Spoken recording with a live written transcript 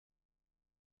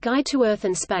Guide to Earth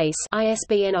and Space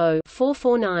ISBN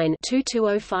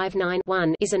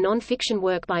 0-449-22059-1 is a non-fiction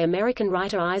work by American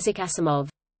writer Isaac Asimov.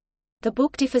 The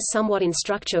book differs somewhat in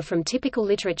structure from typical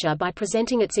literature by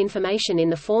presenting its information in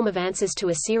the form of answers to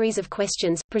a series of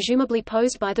questions, presumably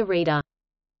posed by the reader.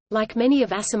 Like many of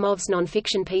Asimov's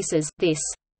non-fiction pieces, this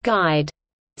guide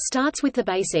starts with the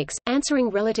basics,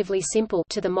 answering relatively simple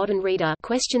to the modern reader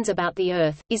questions about the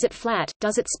Earth: is it flat,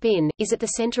 does it spin, is it the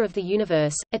center of the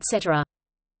universe, etc.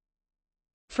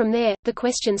 From there, the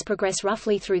questions progress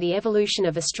roughly through the evolution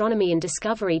of astronomy and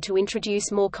discovery to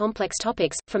introduce more complex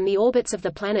topics, from the orbits of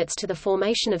the planets to the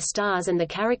formation of stars and the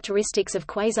characteristics of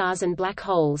quasars and black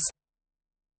holes.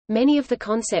 Many of the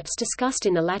concepts discussed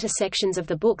in the latter sections of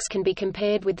the books can be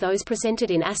compared with those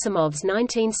presented in Asimov's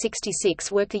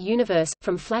 1966 work The Universe,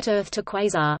 From Flat Earth to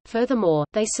Quasar. Furthermore,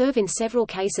 they serve in several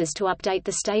cases to update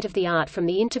the state of the art from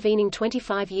the intervening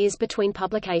 25 years between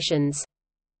publications.